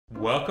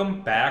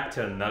Welcome back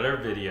to another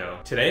video.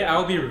 Today I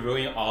will be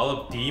reviewing all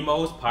of the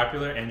most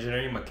popular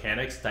engineering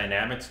mechanics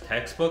dynamics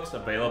textbooks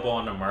available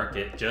on the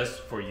market just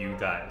for you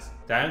guys.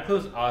 That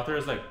includes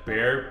authors like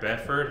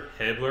Bedford,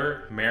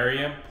 Hibbeler,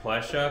 Meriam,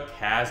 Plesha,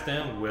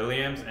 Kasdin,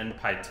 Williams, and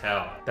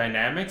Pytel.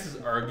 Dynamics is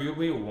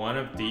arguably one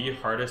of the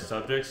hardest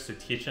subjects to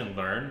teach and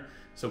learn,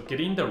 so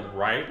getting the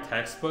right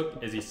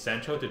textbook is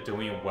essential to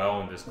doing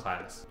well in this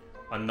class.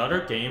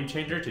 Another game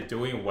changer to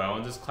doing well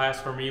in this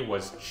class for me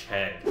was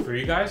Chegg. For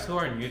you guys who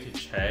are new to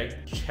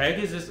Chegg, Chegg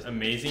is this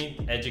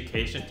amazing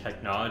education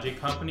technology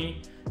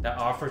company that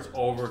offers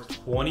over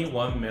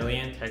 21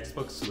 million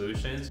textbook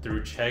solutions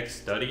through Chegg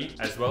Study,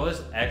 as well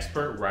as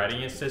expert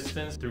writing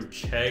assistance through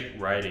Chegg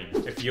Writing.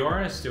 If you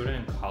are a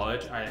student in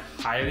college, I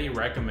highly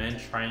recommend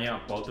trying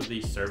out both of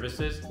these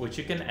services, which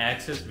you can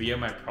access via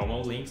my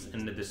promo links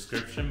in the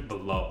description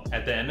below.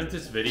 At the end of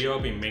this video, I'll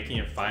be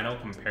making a final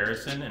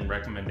comparison and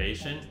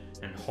recommendation,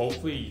 and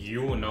hopefully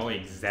you will know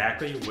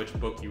exactly which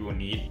book you will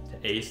need to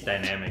ace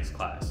dynamics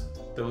class.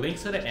 The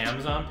links to the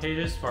Amazon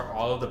pages for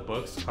all of the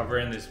books covered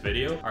in this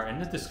video are in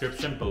the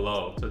description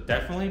below, so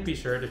definitely be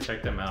sure to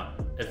check them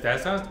out. If that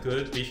sounds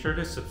good, be sure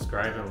to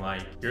subscribe and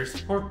like. Your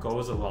support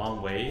goes a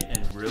long way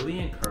and really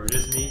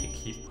encourages me to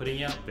keep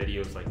putting out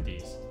videos like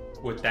these.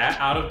 With that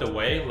out of the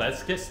way,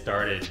 let's get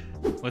started.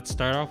 Let's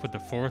start off with the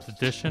 4th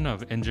edition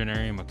of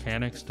Engineering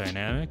Mechanics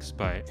Dynamics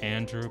by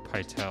Andrew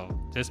Pytel.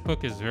 This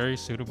book is very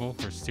suitable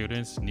for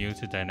students new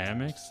to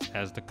dynamics,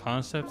 as the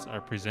concepts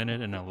are presented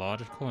in a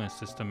logical and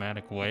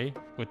systematic way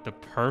with the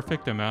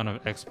perfect amount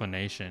of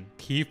explanation.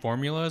 Key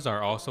formulas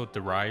are also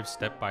derived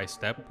step by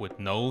step with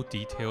no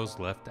details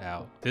left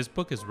out. This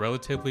book is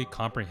relatively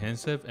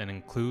comprehensive and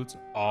includes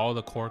all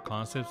the core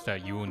concepts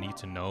that you will need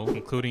to know,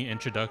 including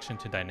introduction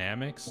to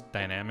dynamics,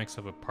 dynamics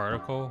of a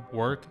particle,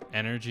 work,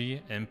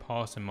 energy, impulse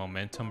and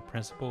momentum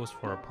principles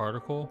for a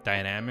particle,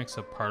 dynamics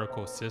of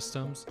particle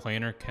systems,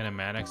 planar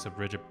kinematics of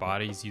rigid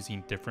bodies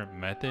using different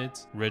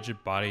methods,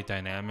 rigid body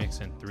dynamics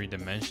in 3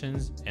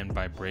 dimensions, and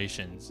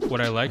vibrations.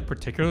 What I like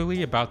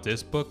particularly about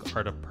this book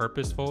are the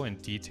purposeful and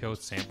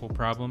detailed sample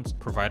problems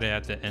provided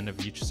at the end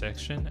of each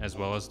section, as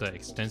well as the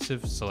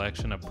extensive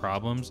selection of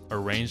problems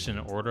arranged in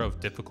order of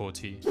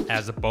difficulty.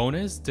 As a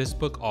bonus, this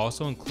book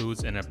also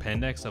includes an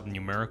appendix of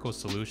numerical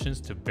solutions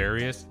to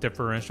various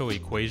differential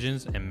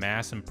equations and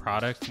mass and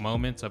product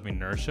moments of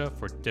inertia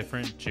for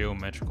different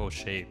geometrical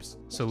shapes.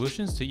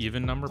 Solutions to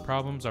even number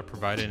problems are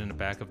provided in the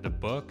back of the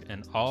book,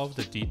 and all of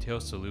the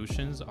detailed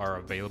solutions are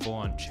available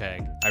on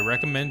Chegg. I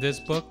recommend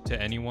this book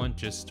to anyone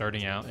just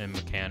starting out in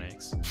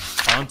mechanics.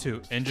 On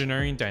to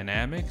Engineering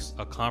Dynamics,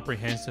 a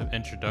comprehensive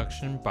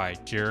introduction by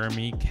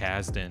Jeremy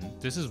Kasdin.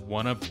 This is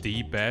one of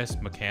the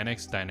best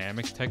mechanics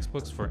dynamics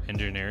textbooks for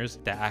engineers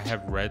that I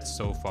have read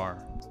so far.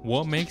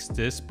 What makes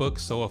this book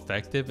so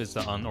effective is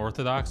the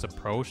unorthodox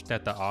approach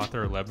that the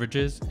author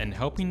leverages in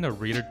helping the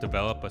reader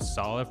develop a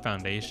solid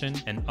foundation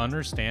and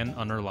understand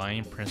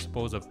underlying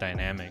principles of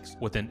dynamics,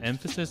 with an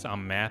emphasis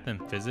on math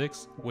and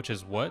physics, which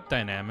is what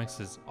dynamics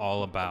is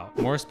all about.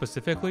 More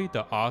specifically,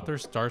 the author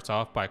starts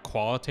off by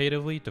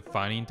qualitatively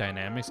defining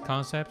dynamics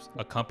concepts,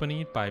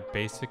 accompanied by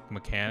basic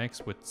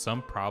mechanics with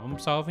some problem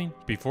solving,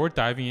 before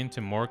diving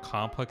into more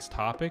complex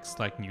topics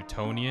like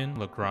Newtonian,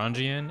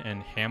 Lagrangian,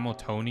 and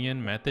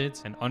Hamiltonian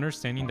methods, and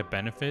understanding the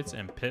benefits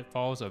and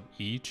pitfalls of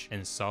each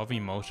and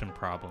solving motion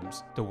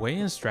problems. The way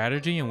and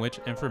strategy in which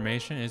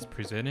information is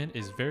presented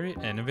is very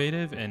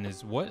innovative and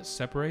is what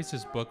separates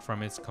this book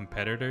from its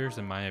competitors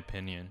in my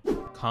opinion.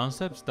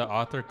 Concepts the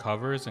author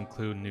covers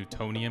include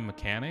Newtonian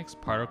mechanics,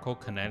 particle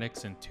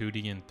kinetics in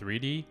 2D and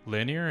 3D,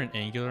 linear and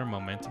angular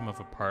momentum of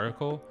a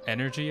particle,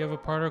 energy of a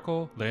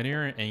particle,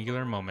 linear and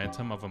angular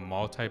momentum of a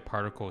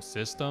multi-particle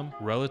system,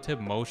 relative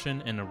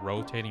motion in a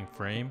rotating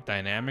frame,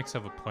 dynamics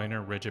of a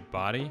planar rigid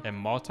body, and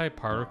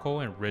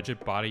multi-particle and rigid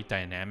body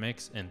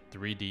dynamics in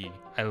 3D.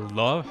 I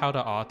love how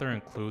the author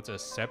includes a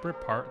separate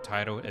part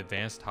titled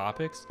Advanced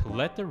Topics to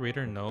let the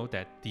reader know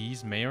that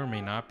these may or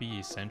may not be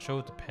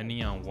essential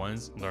depending on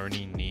one's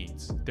learning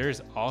needs. There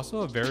is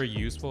also a very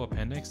useful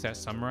appendix that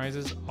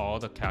summarizes all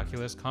the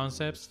calculus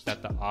concepts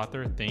that the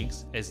author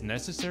thinks is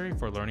necessary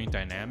for learning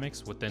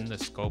dynamics within the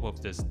scope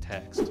of this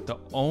text. The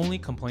only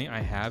complaint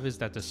I have is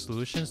that the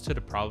solutions to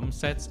the problem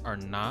sets are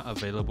not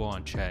available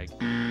on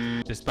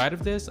Chegg. Despite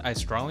of this, I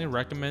strongly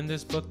recommend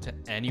this book to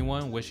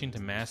anyone wishing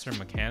to master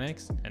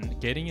mechanics and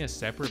getting a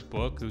separate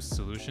book whose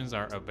solutions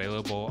are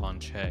available on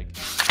Chegg.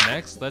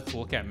 Next, let's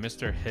look at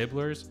Mr.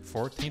 Hibbeler's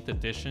 14th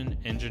edition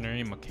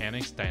Engineering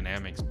Mechanics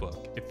Dynamics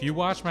book. If you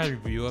watched my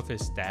review of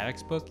his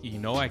statics book, you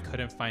know I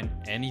couldn't find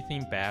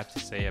anything bad to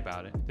say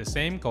about it. The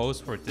same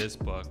goes for this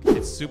book.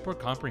 It's super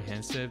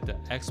comprehensive, the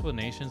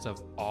explanations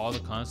of all the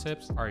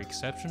concepts are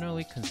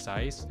exceptionally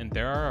concise, and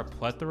there are a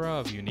plethora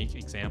of unique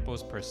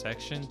examples per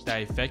section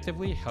that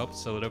effectively help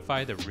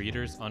solidify the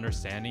reader's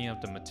understanding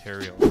of the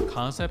material.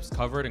 Concepts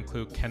covered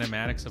include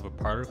kinematics of a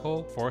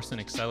particle, force and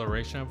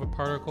acceleration of a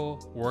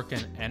particle, work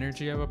and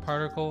energy of a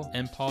particle,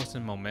 impulse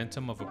and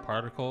momentum of a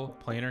particle,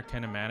 planar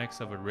kinematics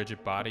of a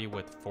rigid body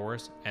with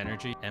force,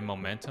 energy, and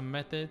momentum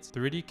methods,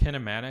 3D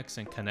kinematics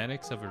and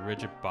kinetics of a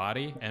rigid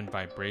body, and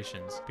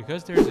vibrations.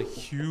 Because there's a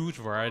huge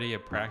variety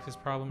of practice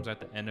problems at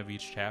the end of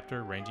each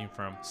chapter ranging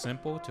from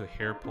simple to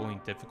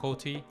hair-pulling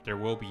difficulty, there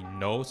will be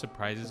no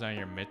surprises on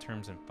your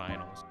midterms and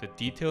finals. The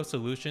detailed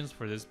solutions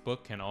for this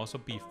book can also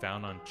be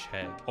found on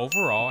Chegg.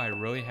 Overall, I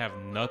really have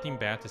nothing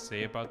bad to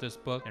say about this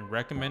book and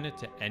recommend it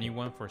to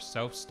anyone for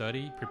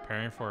self-study,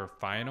 preparing for a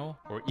final,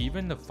 or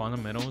even the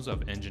fundamentals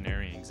of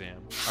engineering exam.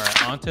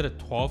 Alright, on to the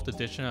 12th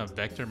edition of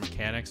Vector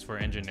Mechanics for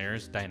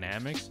Engineers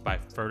Dynamics by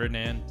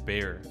Ferdinand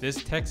Bayer.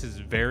 This text is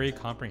very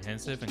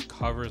comprehensive and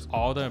covers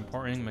all the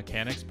important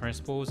mechanics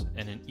principles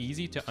in an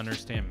easy to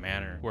understand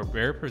manner, where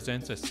Bayer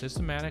presents a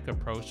systematic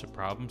approach to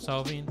problem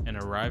solving and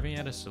arriving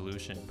at a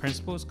solution.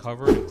 Principles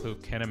covered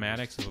include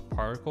kinematics of a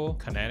particle,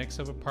 kinetics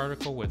of a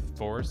particle with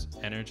force,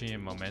 energy,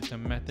 and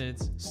momentum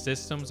methods,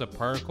 systems of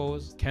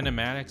particles,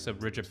 kinematics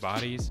of rigid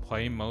bodies,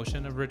 plane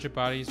motion of rigid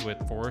bodies with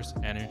force,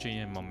 energy,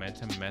 and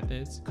momentum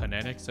methods,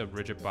 kinetics of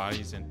rigid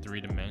bodies in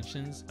 3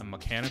 dimensions, and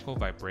mechanical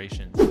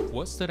vibrations.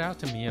 What stood out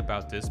to me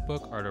about this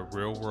book are the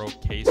real-world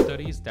case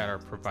studies that are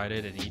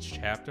provided in each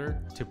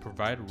chapter to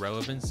provide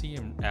relevancy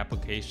and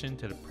application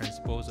to the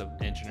principles of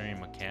engineering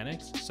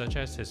mechanics, such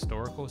as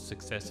historical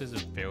successes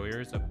and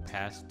failures of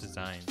past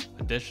designs.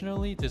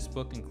 Additionally, this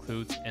book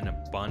includes an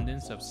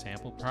abundance of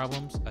sample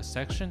problems, a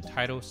section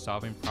titled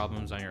Solving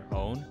Problems on Your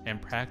Own,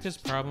 and practice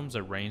problems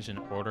arranged in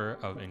order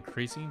of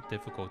increasing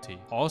difficulty.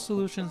 All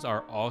solutions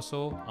are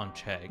also on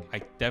Chegg.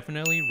 I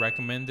definitely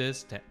recommend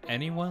this to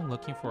anyone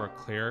looking for a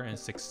clear and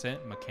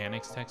succinct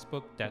mechanics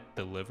textbook that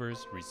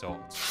delivers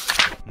results.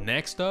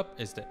 Next up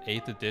is the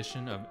 8th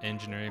edition of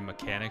Engineering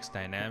Mechanics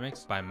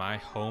Dynamics by my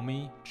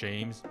homie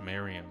James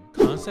Meriam.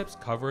 Concepts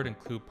covered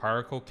include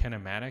particle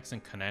kinematics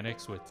and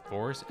kinetics with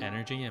force,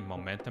 energy, and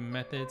momentum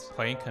methods,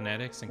 plane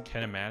kinetics and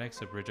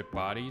kinematics of rigid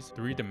bodies,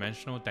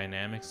 3-dimensional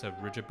dynamics of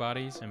rigid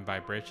bodies, and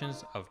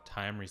vibrations of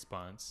time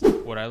response.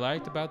 What I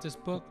liked about this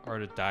book are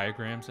the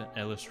diagrams and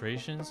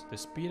illustrations, the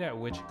speed at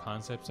which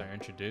concepts are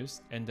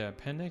introduced, and the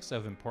appendix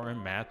of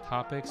important math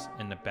topics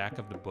in the back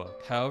of the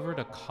book. However,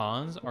 the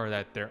cons are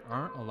that there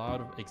aren't a lot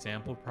of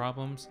example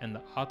problems, and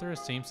the author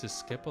seems to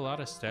skip a lot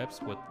of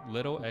steps with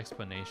little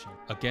explanation.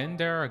 Again,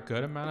 there are a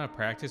good amount of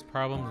practice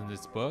problems in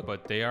this book,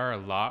 but they are a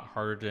lot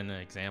harder than the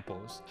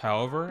examples.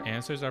 However,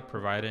 answers are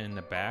provided in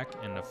the back,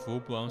 and the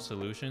full-blown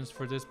solutions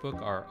for this book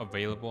are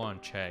available on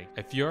Chegg.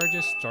 If you are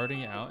just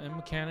starting out in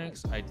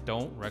mechanics, I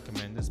don't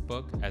recommend this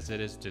book as it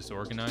is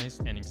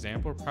disorganized and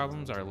example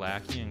problems are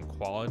lacking in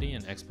quality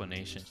and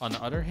explanation. On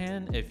the other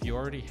hand, if you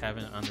already have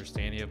an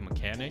understanding of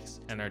mechanics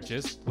and are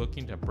just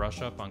looking to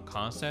brush up on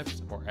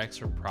concepts or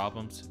extra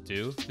problems to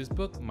do, this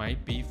book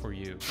might be for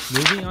you.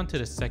 Moving on to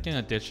the 2nd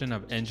edition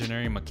of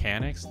Engineering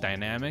Mechanics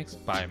Dynamics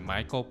by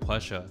Michael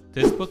Plesha.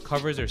 This book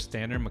covers your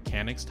standard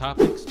mechanics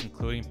topics,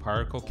 including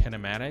particle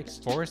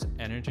kinematics, force,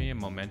 energy, and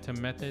momentum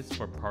methods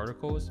for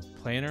particles,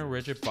 planar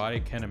rigid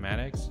body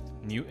kinematics,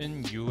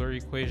 Newton-Euler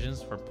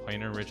equations for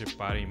planar rigid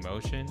body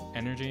motion,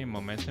 energy and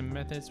momentum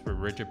methods for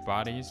rigid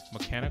bodies,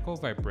 mechanical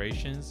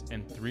vibrations,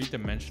 and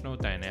 3-dimensional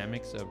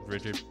dynamics of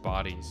rigid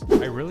bodies.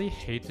 I really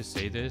hate to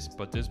say this,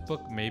 but this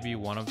book may be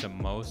one of the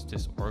most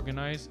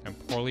disorganized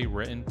and poorly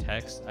written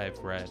texts I've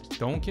read.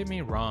 Don't get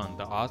me wrong,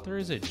 the author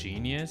is a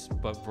genius,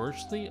 but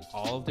virtually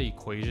all of the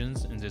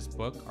equations in this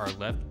book are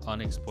left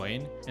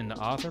unexplained, and the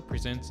author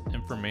presents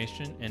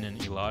information in an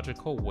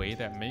illogical way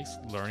that makes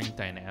learning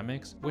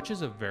dynamics, which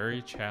is a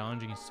very challenging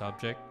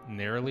subject,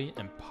 nearly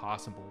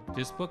impossible.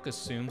 This book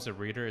assumes the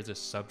reader is a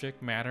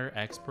subject matter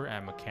expert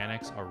at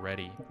mechanics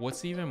already.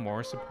 What's even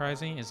more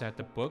surprising is that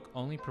the book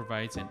only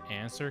provides an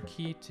answer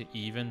key to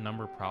even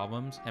number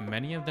problems, and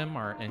many of them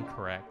are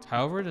incorrect.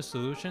 However, the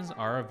solutions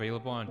are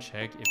available on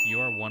Chegg if you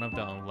are one of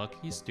the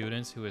unlucky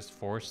students who is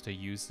forced to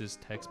use this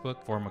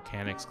textbook for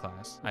mechanics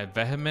class. I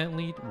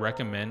vehemently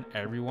recommend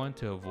everyone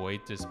to avoid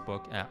this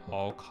book at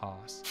all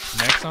costs.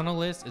 Next on the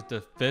list is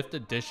the 5th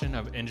edition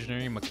of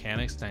Engineering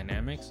Mechanics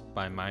Dynamics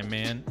by my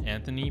man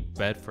Anthony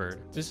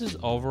Bedford. This is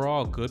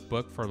overall a good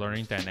book for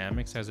learning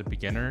dynamics as a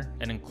beginner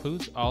and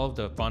includes all of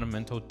the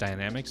fundamental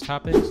dynamics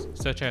topics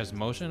such as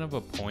motion of a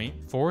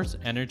point, force,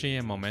 energy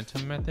and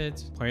momentum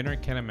methods,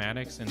 planar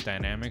kinematics and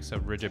dynamics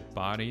of rigid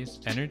bodies,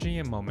 energy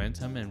and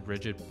momentum in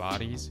rigid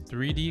bodies,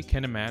 3D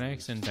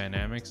kinematics and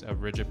dynamics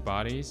of rigid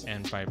bodies,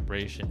 and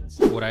vibrations.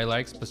 What I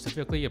like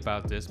specifically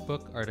about this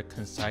book are the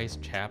concise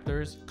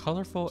chapters,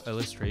 colorful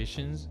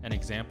illustrations, and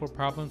example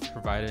problems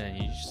provided in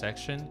each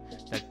section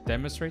that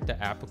demonstrate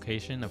the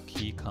application of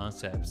key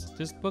concepts.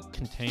 This book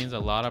contains a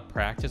lot of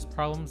practice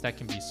problems that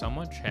can be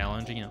somewhat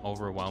challenging and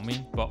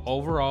overwhelming, but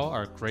overall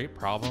are great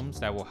problems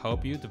that will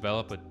help you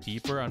develop a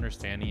deeper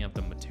understanding of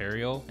the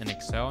material and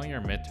excel in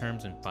your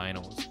midterms and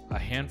finals. A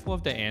handful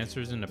of the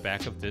answers in the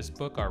back of this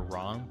book are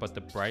wrong, but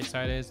the bright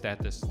side is that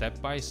the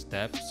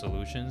step-by-step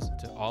solutions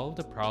to all of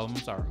the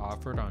problems are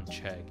offered on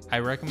Chegg. I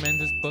recommend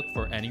this book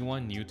for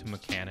anyone new to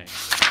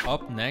mechanics.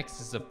 Up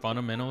next is the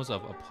Fundamentals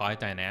of Applied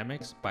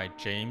Dynamics by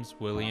James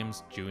Williams.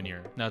 Williams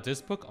Jr. Now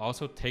this book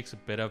also takes a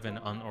bit of an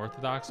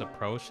unorthodox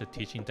approach to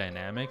teaching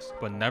dynamics,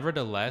 but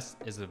nevertheless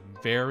is a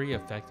very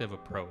effective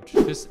approach.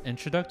 This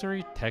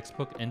introductory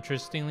textbook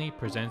interestingly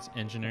presents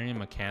engineering and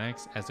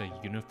mechanics as a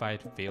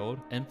unified field,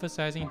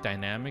 emphasizing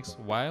dynamics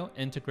while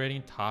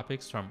integrating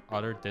topics from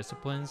other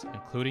disciplines,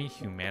 including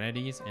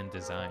humanities and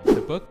design.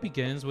 The book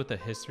begins with a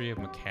history of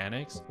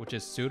mechanics, which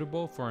is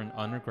suitable for an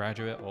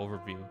undergraduate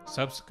overview.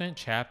 Subsequent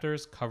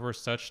chapters cover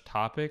such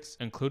topics,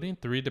 including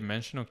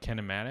three-dimensional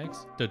kinematics,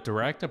 the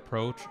direct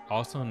approach,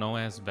 also known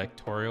as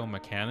vectorial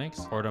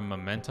mechanics, or the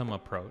momentum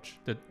approach.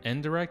 The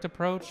indirect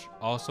approach,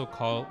 also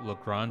called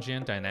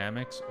Lagrangian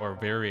dynamics or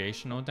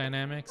variational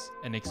dynamics,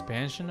 an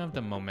expansion of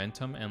the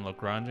momentum and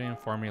Lagrangian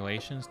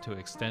formulations to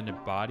extended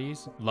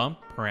bodies, lump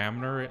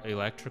parameter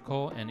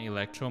electrical and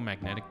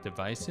electromagnetic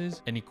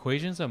devices, and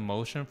equations of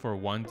motion for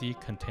 1D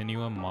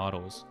continuum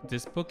models.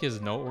 This book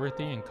is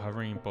noteworthy in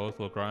covering both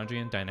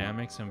Lagrangian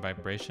dynamics and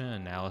vibration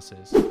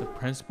analysis. The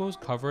principles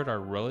covered are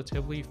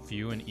relatively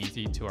few and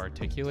easy to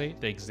articulate.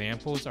 The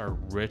examples are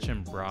rich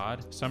and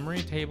broad.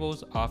 Summary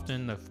tables,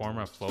 often in the form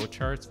of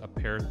flowcharts,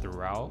 appear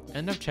throughout.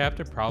 End of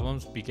chapter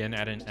problems begin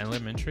at an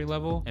elementary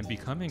level and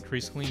become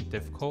increasingly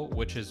difficult,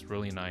 which is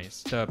really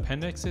nice. The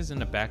appendixes in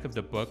the back of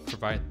the book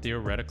provide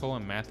theoretical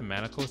and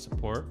mathematical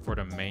support for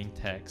the main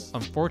text.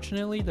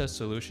 Unfortunately, the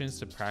solutions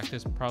to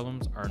practice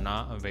problems are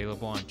not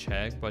available on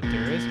Chegg, but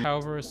there is,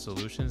 however, a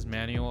solutions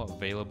manual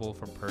available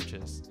for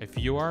purchase. If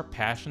you are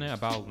passionate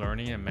about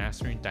learning and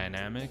mastering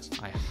dynamics,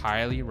 I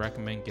highly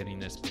recommend getting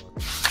this book.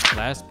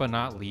 Last but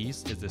not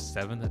least is the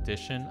 7th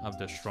edition of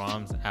the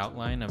Schaums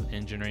Outline of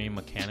Engineering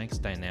Mechanics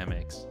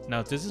Dynamics.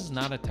 Now this is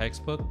not a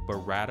textbook, but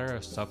rather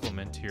a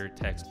supplement to your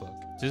textbook.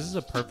 This is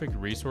a perfect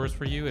resource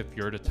for you if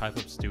you're the type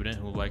of student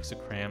who likes to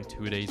cram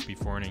 2 days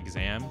before an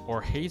exam,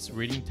 or hates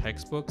reading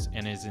textbooks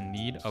and is in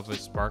need of a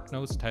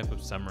SparkNotes type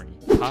of summary.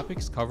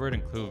 Topics covered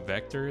include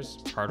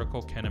vectors,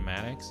 particle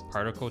kinematics,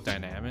 particle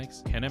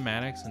dynamics,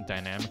 kinematics and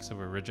dynamics of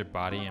a rigid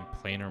body and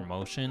planar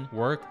motion,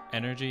 work,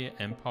 energy,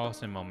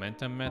 impulse and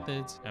momentum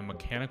methods, and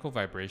mechanical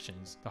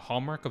vibrations. The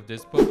hallmark of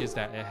this book is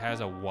that it has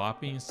a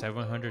whopping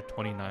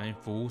 729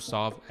 full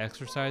solve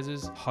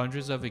exercises,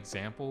 hundreds of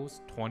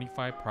examples,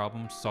 25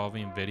 problem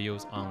solving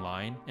videos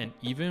online, and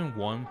even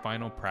one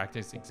final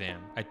practice exam.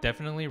 I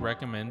definitely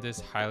recommend this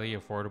highly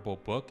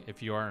affordable book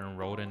if you are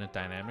enrolled in a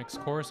dynamics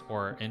course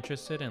or are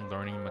interested in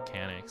learning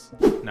mechanics.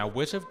 Now,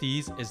 which of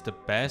these is the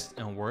best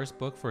and worst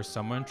book for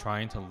someone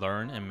trying to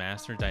learn and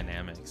master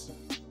dynamics?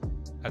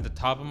 At the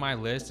top of my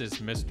list is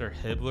Mr.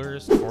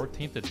 Hibbeler's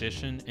 14th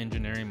edition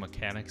Engineering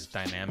Mechanics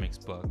Dynamics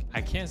book.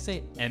 I can't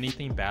say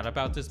anything bad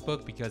about this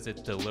book because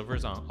it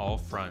delivers on all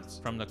fronts,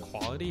 from the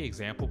quality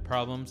example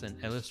problems and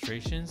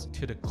illustrations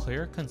to the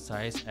clear,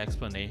 concise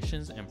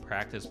explanations and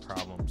practice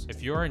problems.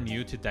 If you are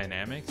new to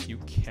dynamics, you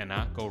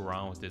cannot go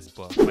wrong with this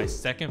book. My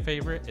second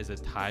favorite is a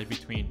tie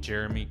between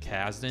Jeremy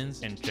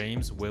Kasdin's and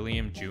James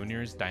William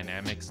Jr.'s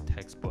dynamics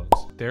textbooks.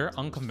 Their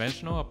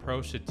unconventional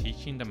approach to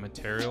teaching the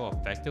material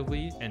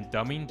effectively and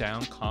dumbing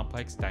down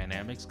complex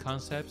dynamics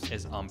concepts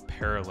is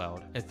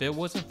unparalleled. If it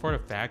wasn't for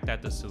the fact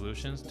that the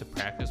solutions to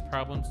practice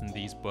problems in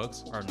these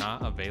books are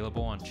not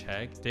available on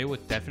Chegg, they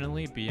would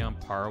definitely be on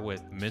par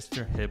with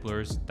Mr.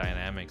 Hibbeler's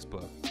dynamics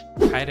book.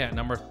 Tied at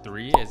number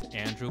 3 is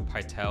Andrew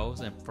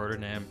Pytel's and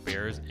Ferdinand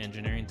Baer's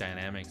Engineering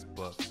Dynamics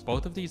books.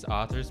 Both of these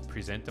authors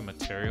present the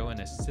material in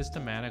a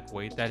systematic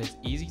way that is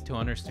easy to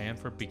understand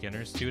for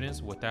beginner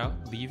students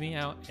without leaving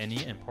out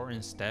any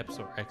important steps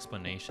or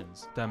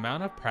explanations. The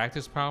amount of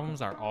practice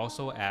problems are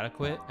also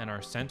adequate and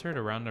are centered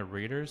around the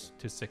readers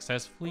to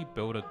successfully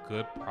build a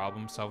good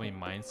problem-solving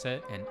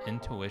mindset and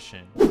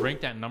intuition.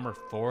 Ranked at number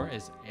 4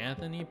 is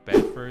Anthony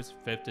Bedford's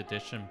 5th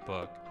edition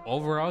book.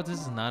 Overall,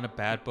 this is not a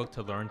bad book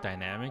to learn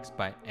dynamics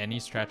by any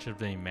stretch of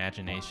the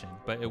imagination,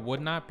 but it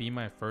would not be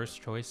my first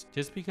choice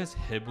just because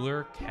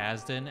Hibbeler,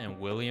 Kasdin, and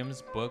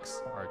Williams'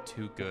 books are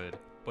too good.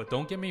 But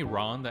don't get me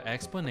wrong, the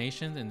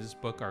explanations in this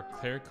book are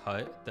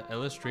clear-cut, the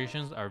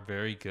illustrations are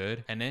very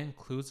good, and it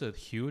includes a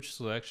huge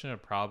selection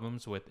of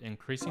problems with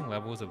increasing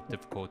levels of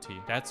difficulty.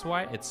 That's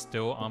why it's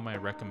still on my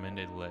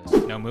recommended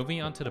list. Now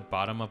moving on to the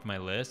bottom of my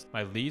list,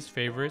 my least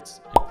favorites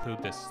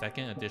include the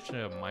 2nd edition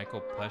of Michael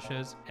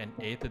Plesha's and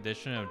 8th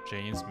edition of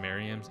James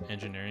Meriam's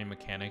Engineering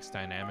Mechanics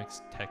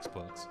Dynamics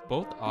textbooks.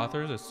 Both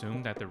authors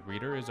assume that the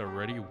reader is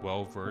already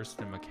well versed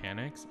in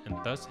mechanics and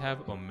thus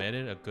have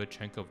omitted a good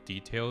chunk of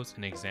details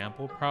and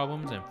example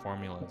problems and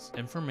formulas.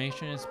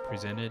 Information is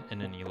presented in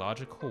an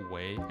illogical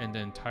way and the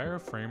entire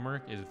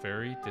framework is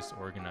very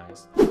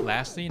disorganized.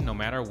 Lastly, no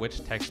matter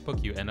which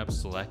textbook you end up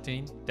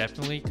selecting,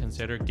 definitely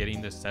consider getting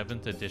the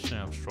 7th edition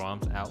of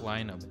Schaums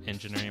Outline of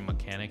Engineering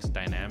Mechanics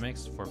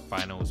Dynamics for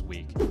finals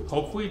week.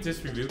 Hopefully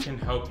this review can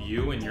help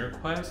you in your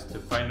quest to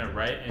find the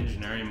right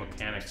engineering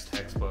mechanics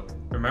textbook.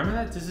 Remember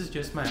that this is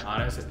just my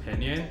honest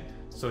opinion,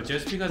 so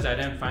just because I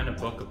didn't find a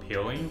book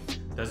appealing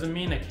doesn't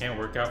mean it can't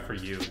work out for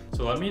you.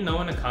 So let me know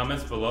in the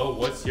comments below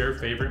what's your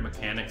favorite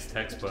mechanics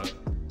textbook.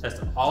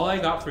 That's all I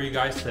got for you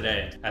guys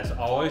today. As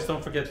always,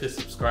 don't forget to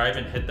subscribe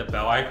and hit the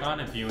bell icon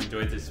if you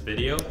enjoyed this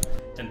video.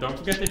 And don't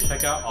forget to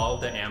check out all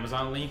of the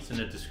Amazon links in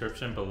the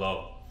description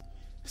below.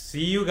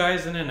 See you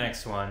guys in the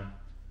next one.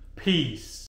 Peace.